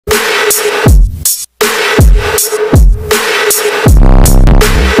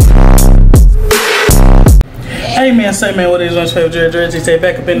Hey man, say man, what is on your favorite Jersey? Say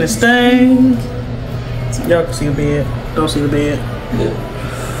back up in this thing. Y'all can see the bed. Don't see the bed. Yeah.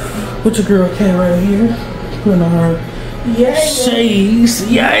 Put your girl Kay right here. Putting on her shades.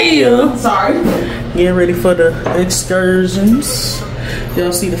 Yeah. Sorry. Getting ready for the excursions.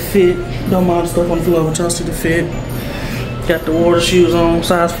 Y'all see the fit. Don't mind the stuff on the floor, but y'all see the fit. Got the water shoes on,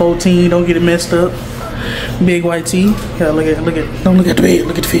 size 14. Don't get it messed up. Big white tee. Yeah, look at. Don't look at the bed.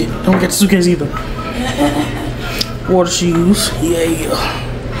 Look at the fit. Don't look at the suitcase either. Water shoes. Yeah.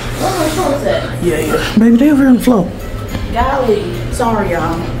 Yeah. Baby, they over here on the floor. Golly. Sorry,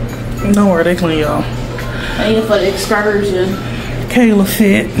 y'all. Don't worry, they clean, y'all. Ain't for the excursion. Kayla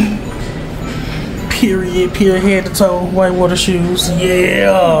fit. Period head to toe. White water shoes.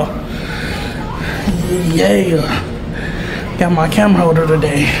 Yeah. Got my camera holder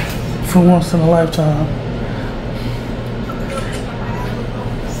today. For once in a lifetime.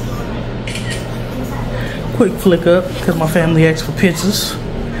 Quick flick up because my family asked for pictures.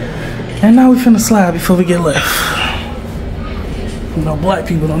 And now we finna slide before we get left. You know, black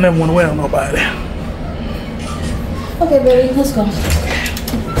people don't never want to wear nobody. Okay, baby, let's go.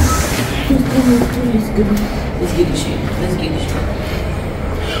 Let's get this shit.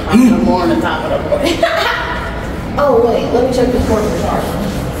 I'm no more on the top of the board. Oh, wait, let me check this portable charger.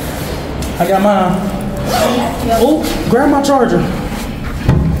 I got mine. Oh, grab my charger.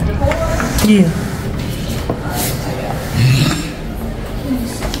 Yeah.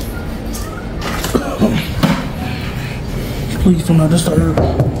 Please do not disturb.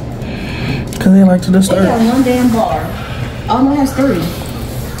 Because they like to disturb. They got one damn bar. Oh, no, it has 3.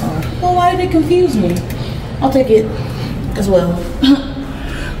 Well, why did it confuse me? I'll take it as well.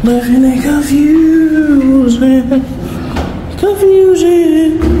 Living in confusion.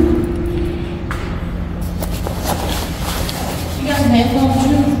 Confusion. You got some headphones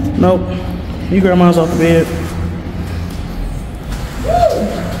on? Nope. You grab mine off the bed.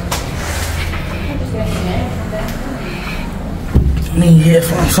 Need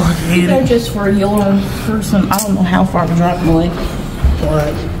headphones so I can hear They're it. just for your person. I don't know how far to drop away.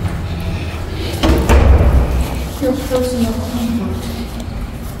 Alright. Your personal comfort.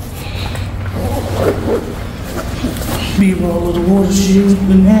 B-roll of the water shoes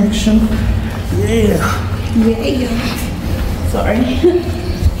in action. Yeah. Sorry.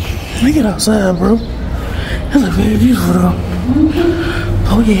 Look at outside, bro. That looks very beautiful though.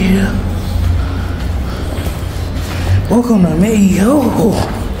 Oh yeah. Welcome to Mexico.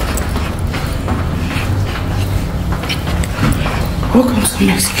 Welcome to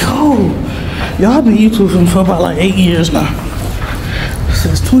Mexico. Y'all been YouTubing for about like 8 years now.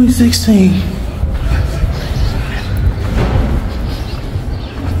 Since 2016.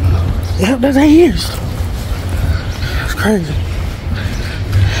 Yep, that's 8 years. That's crazy.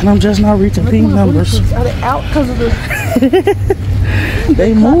 And I'm just not reaching pink numbers. Are they out because of the...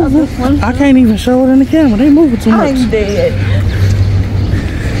 They moving. I can't even show it in the camera. They moving too much. I'm dead.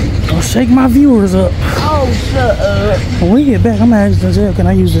 Don't shake my viewers up. Oh, shut up. When we get back, I'm gonna ask Denzel, can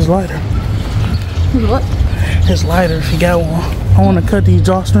I use this lighter? What? This lighter, if you got one. I want to cut these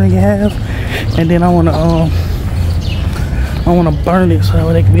drawstring in half, and then I want to burn it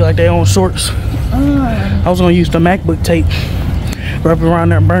so they can be like their own shorts. I was gonna use the MacBook tape, wrap it around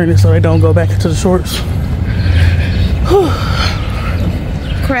there and burn it so they don't go back into the shorts.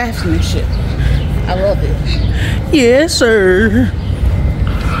 Craftsmanship. I love it. Yes, sir.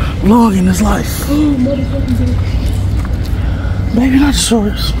 Vlogging is life. Baby, not the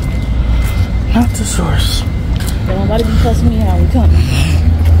shorts. Not the shorts. Don't nobody be cussing me out. We coming.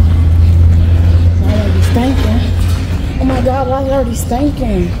 I already be stinking. Oh my God, I already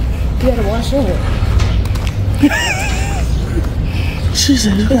stinking. You gotta wash up. She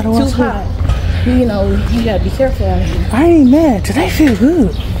said you gotta wash Too hot. You know, you gotta be careful out here. I ain't mad. Today feel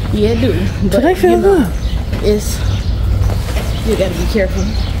good. Yeah, it do. But, Today feel good. It's, you gotta be careful.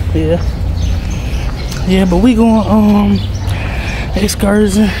 Yeah. Yeah, but we going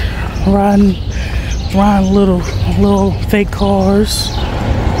excursion, riding little fake cars,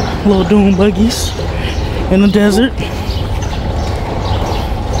 little dune buggies in the desert.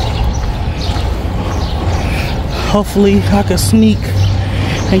 Hopefully I can sneak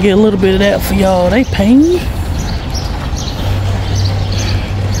and get a little bit of that for y'all. They pay me.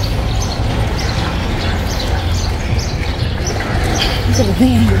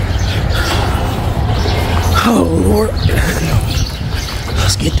 Oh Lord.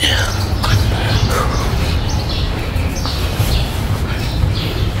 Let's get there.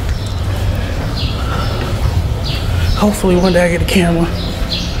 Hopefully one day I get a camera.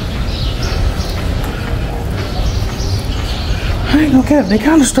 ain't gonna cap. They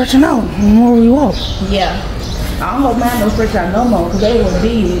kind of stretching out the more we walk. Yeah. I don't hope mine don't stretch out no more because they were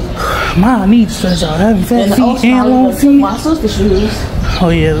big. Mine need to stretch out. Having fat And the feet ocean and long feet. my sister's shoes. Oh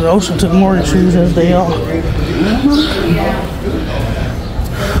yeah, the ocean took more than shoes as they are.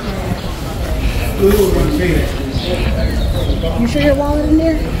 You sure your wallet in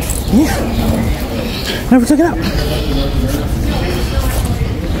there? Yeah. Never took it out.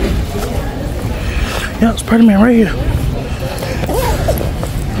 Yeah, it's part of me right here.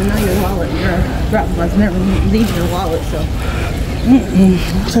 I know your wallet. Your drop was never leave your wallet, so.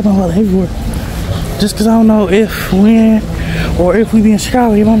 I take my wallet everywhere. Just cause I don't know if, when, or if we be in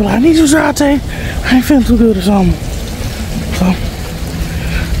Chicago, your mom be like, I need you to drive, Tae. I ain't feeling too good or something. So,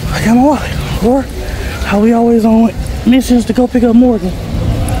 I got my wallet. Or, how we always on missions to go pick up Morgan.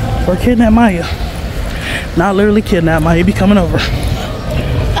 Or kidnap Maya. Not literally kidnap Maya, be coming over.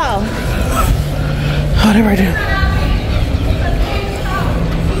 Oh. Oh, they right there.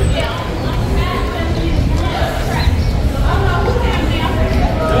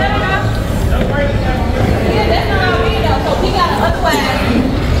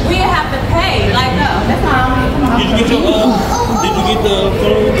 Did you get the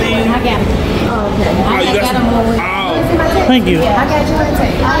phone thing? I got it. Oh, okay. I got them when I went. Thank you. I got you right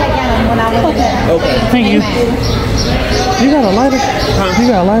there. I got them when I went there. Okay. Thank you. You got a lighter? You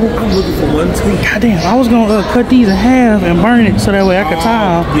got a lighter? I'm looking for one too. God damn, I was gonna cut these in half and burn it so that way I could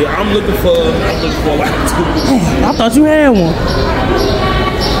tie them. Yeah, I'm looking for like two. I thought you had one.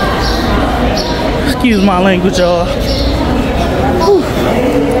 Excuse my language, y'all. Whew.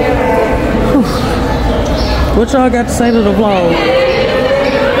 Whew. What y'all got to say to the vlog?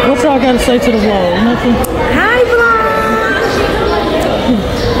 What y'all got to say to the vlog? Nothing? Hi, vlog.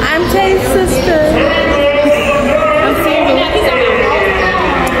 I'm Tae's sister. I'm single.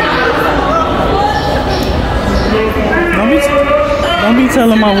 Don't be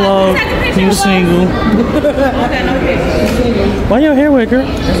telling my vlog you single. Why your hair wet, girl?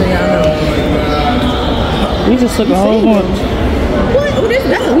 We just took a whole bunch. What? Oh,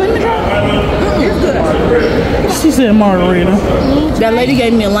 that's a lemon drop? It's good. She said margarita. That lady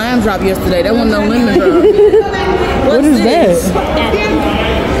gave me a lime drop yesterday. That wasn't no lemon drop. What is that?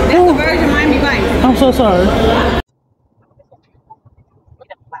 That's the Virgin Miami Vice. I'm so sorry.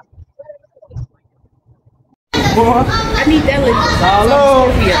 I need that liquor. Hello.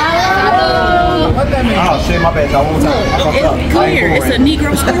 What that mean? Oh shit, my bad, y'all. One more time. I fucked up. It's clear. It's a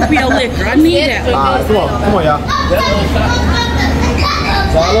Negro Scorpio liquor. I need that one. Come on, y'all.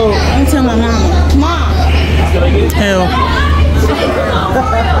 Hello. I'm telling my mama. Mom. Hell.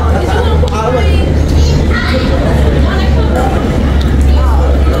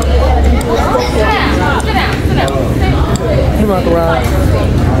 You about to ride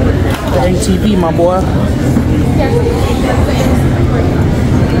the ATV, my boy.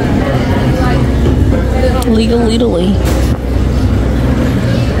 Legally.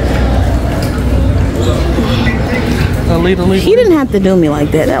 He didn't have to do me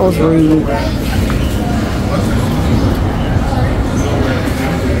like that. That was rude.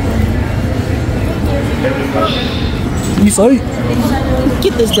 You say?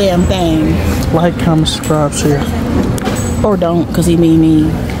 Get this damn thing. Like, comment, subscribe, share. Or don't, because he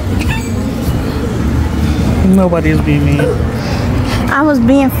mean. Nobody's being mean. I was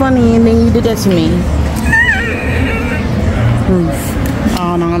being funny and then you did that to me. Proof.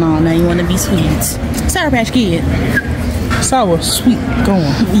 Oh, no. Now you want to be sweet. Sour Patch Kid. Sour, sweet,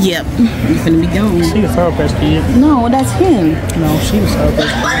 going. Yep. You finna be gone. She a Sour Patch Kid. No, that's him. No, she a Sour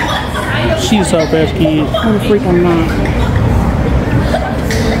Patch Kid. She a Sour Patch Kid. What a freak I'm not.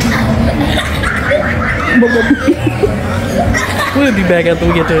 We'll be back after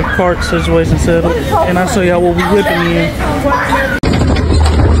we get the cart situation settled. And I'll show y'all what we whipping in.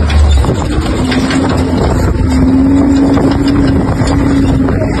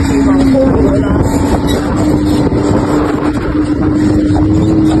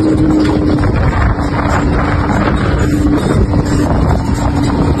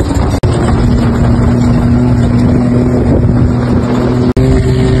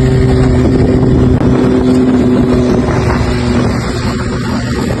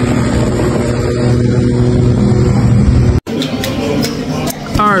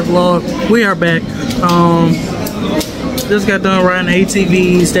 Alright vlog, we are back. Just got done riding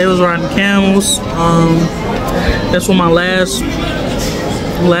ATVs. They was riding Camels. That's what my last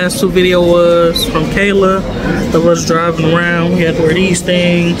two video was from Kayla of us driving around. We had to wear these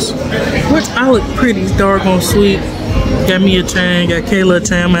things, which I look pretty doggone sweet. Got me a chain, got Kayla a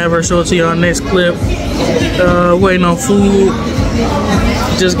chain. I'm gonna have her show it to y'all next clip. Waiting on food.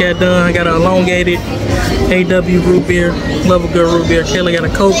 Just got done. I got an elongated AW root beer, Love a Good root beer. Kelly got a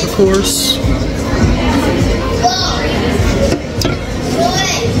Coke, of course.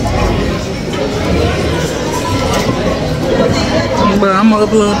 But I'm gonna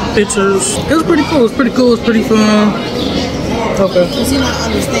upload pictures. It was pretty cool. It's pretty cool. It's pretty fun. Okay. You see, not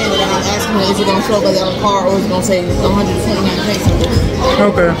understand it. I asked him, is it gonna show up as a car or is it gonna say 129 pesos?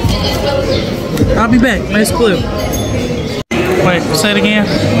 Okay. I'll be back. Next clip. Wait, say it again.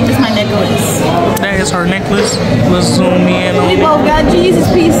 It's my necklace. That is her necklace. Let's zoom in on We it. both got Jesus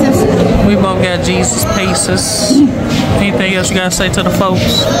pieces. We both got Jesus pieces. Anything else you gotta say to the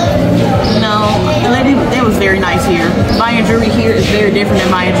folks? No, the lady, that was very nice here. Buying jewelry here is very different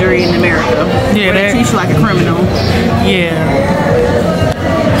than buying jewelry in America. Yeah, they treat you like a criminal. Yeah.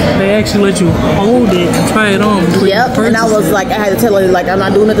 They actually let you hold it and try it on. Yep, and I was like, I had to tell her, like, I'm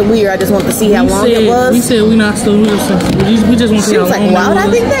not doing nothing weird. I just want to see how long it was. We said we not still listen. We just want to see how long. She was like, why would I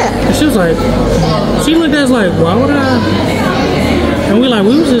think that? And she was like, she looked at us like, why would I? And we like,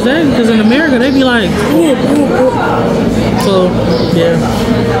 we was just asking because in America they be like, so yeah.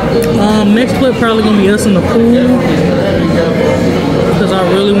 Next clip probably gonna be us in the pool because I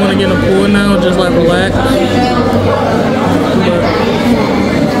really want to get in the pool now, just like relax. But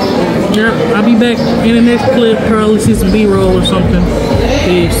yeah, I'll be back in the next clip. Probably see some B-roll or something.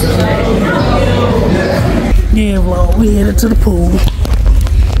 Peace. Yeah, vlog. We headed to the pool.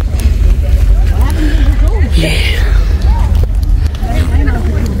 Yeah.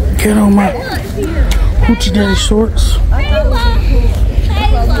 Get on my hoochie daddy shorts.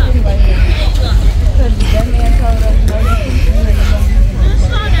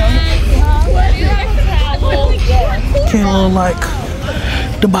 Can't look like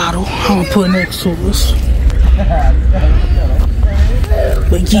the bottle I'm gonna put next to us.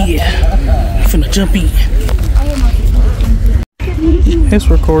 But yeah, I'm finna jump in. It's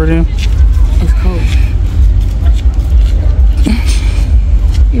recording. It's cold.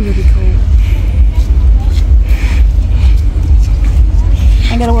 It's really cold.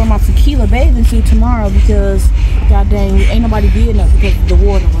 I gotta wear my tequila bathing suit tomorrow because god dang, ain't nobody did nothing because the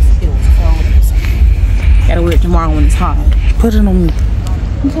water was cold. Gotta wear it tomorrow when it's hot. Put it on me.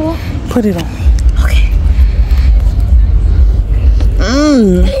 Okay. Put it on me. Okay.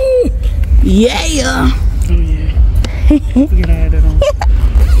 Yeah. Oh yeah. Forget I had that on.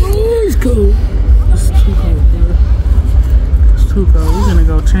 Oh, it's cold. It's too cold, bro. It's too cold. We're gonna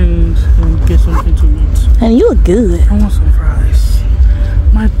go change and get something to eat. And you look good. I want some fries.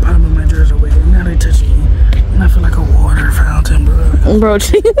 My bottom of my jersey wet. Now they touching me. And I feel like a water fountain, bro. Bro, I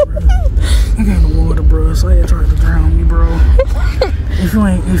got the water, bro. So they tried to drown me, bro. If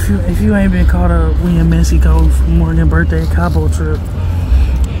you ain't been caught up, we in Mexico for Morgan's birthday Cabo trip.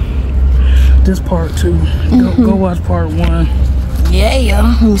 This part 2. Go watch part 1. Yeah.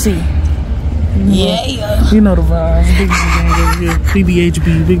 Let me see. Yeah. You know the vibes. Big gang over here.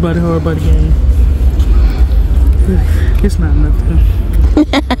 BBHB, big body, hard body gang. It's not nothing.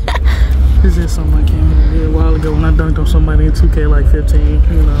 It's just something I came over here a while ago when I dunked on somebody in 2K like 15,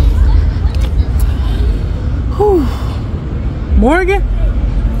 you know. Whew. Morgan?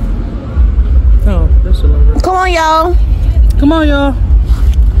 Oh, that's a little bit. Come on, y'all. Come on, y'all.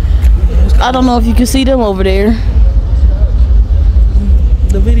 I don't know if you can see them over there.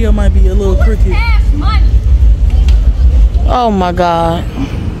 The video might be a little crooked. Oh my god.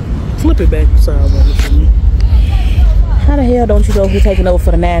 Flip it back sideways for me. How the hell don't you know who's taking over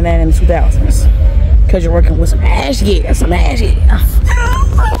for the 99 and the 2000s? Because you're working with some ass gas.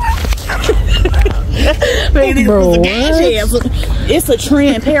 Bro, what? It's a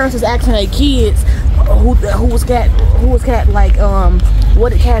trend. Parents is asking their kids who was cat like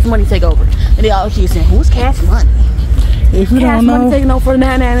what did Cash Money take over? And they all keep saying, who's Cash Money? If you Cash don't know, Money taking over for the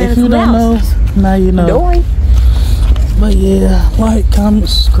 99 and if the 2000s. you don't know, now you know. Dory. But yeah, like, comment,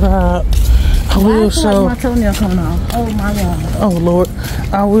 subscribe. I will show. My toenail coming off. Oh my god. Oh Lord,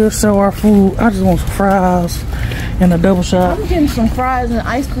 I will show our food. I just want some fries and a double shot. I'm getting some fries and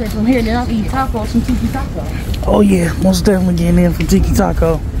ice cream from here. Then I'll eat tacos from Tiki Taco. Oh yeah, most definitely getting in from Tiki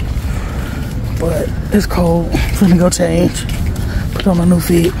Taco. But it's cold. Finna go change. Put on a new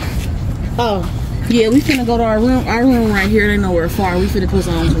fit. Oh, yeah, we finna go to our room. Our room right here. They know we're far. We finna put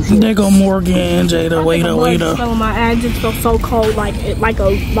on some shorts. There go Morgan, Jada, wait up. So my eyes just felt so cold, like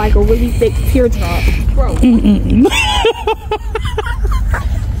a really thick teardrop. Bro. Mm-mm.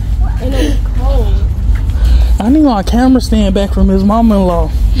 And it was cold. I need my camera stand back from his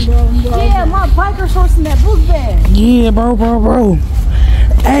mama-in-law. Yeah, my biker shorts in that book bag. Yeah, bro.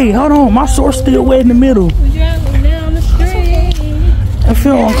 Hey, hold on. My shorts still wet in the middle. We driving down the street. I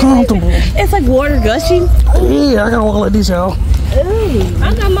feel uncomfortable. It's like water gushing. Yeah, I gotta walk like this, y'all.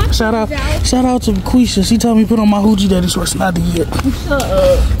 I got my Shout out to Quisha. She told me put on my Hoochie Daddy shorts. Not yet. Shut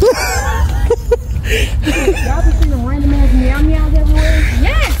up. Y'all been seeing random ass meow meows everywhere?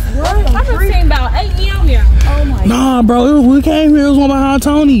 Yes. I've been seeing about 8 meow meow. Oh my god. Nah, bro. We came here. It was one behind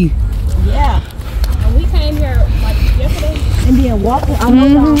Tony. Yeah. And we came here like yesterday. And then walking. I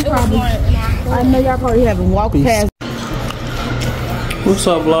know y'all probably haven't walked past. What's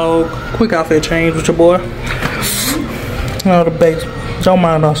up, vlog? Quick outfit change with your boy. No, the base. Don't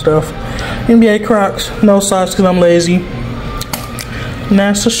mind on stuff. NBA Crocs. No socks because I'm lazy.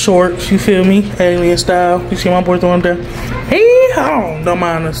 NASA shorts. You feel me? Alien style. You see my boy throwing there? Hey, oh, don't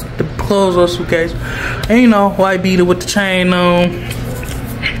mind us. The clothes or suitcase. And you know, white beater with the chain on.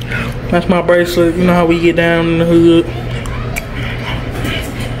 That's my bracelet. You know how we get down in the hood.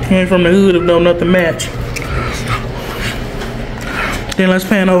 Ain't from the hood if don't nothing match. Then let's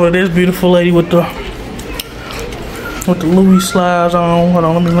pan over to this beautiful lady with the Louis slides on. Hold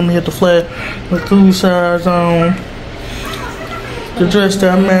on, let me hit the flag. With the Louis slides on. The dress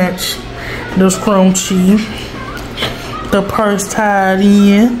that match. This crunchy. The purse tied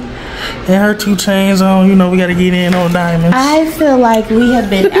in. And her 2 chains on. You know we gotta get in on diamonds. I feel like we have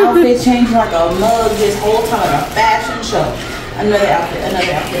been outfit changing like a mug this whole time, like a fashion show. Another outfit.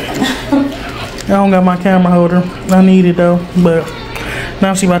 I don't got my camera holder. I need it though, but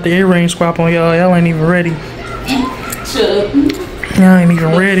now she about the earring swap on y'all. Y'all ain't even ready. Shut up. Y'all ain't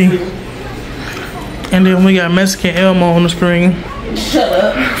even ready. And then we got Mexican Elmo on the screen. Shut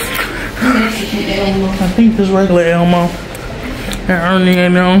up. I think this regular Elmo. And Ernie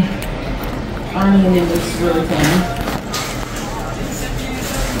ain't on. Ernie and them was really funny.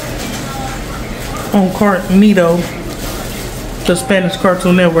 On Cartoonito, the Spanish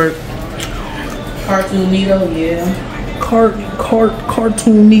Cartoon Network. Cartoonito, yeah.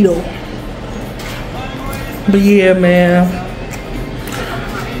 Cartoonito. But yeah, man.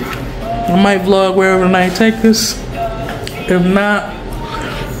 I might vlog wherever the night take us. If not,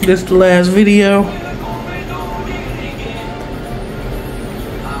 this is the last video.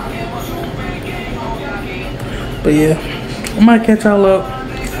 But yeah, I might catch y'all up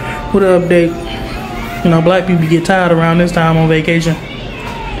with an update. You know, black people get tired around this time on vacation.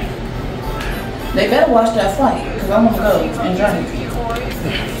 They better watch that flight, because I want to go and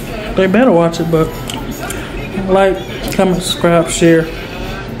drink. They better watch it, but like, comment, subscribe, share.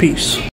 Peace.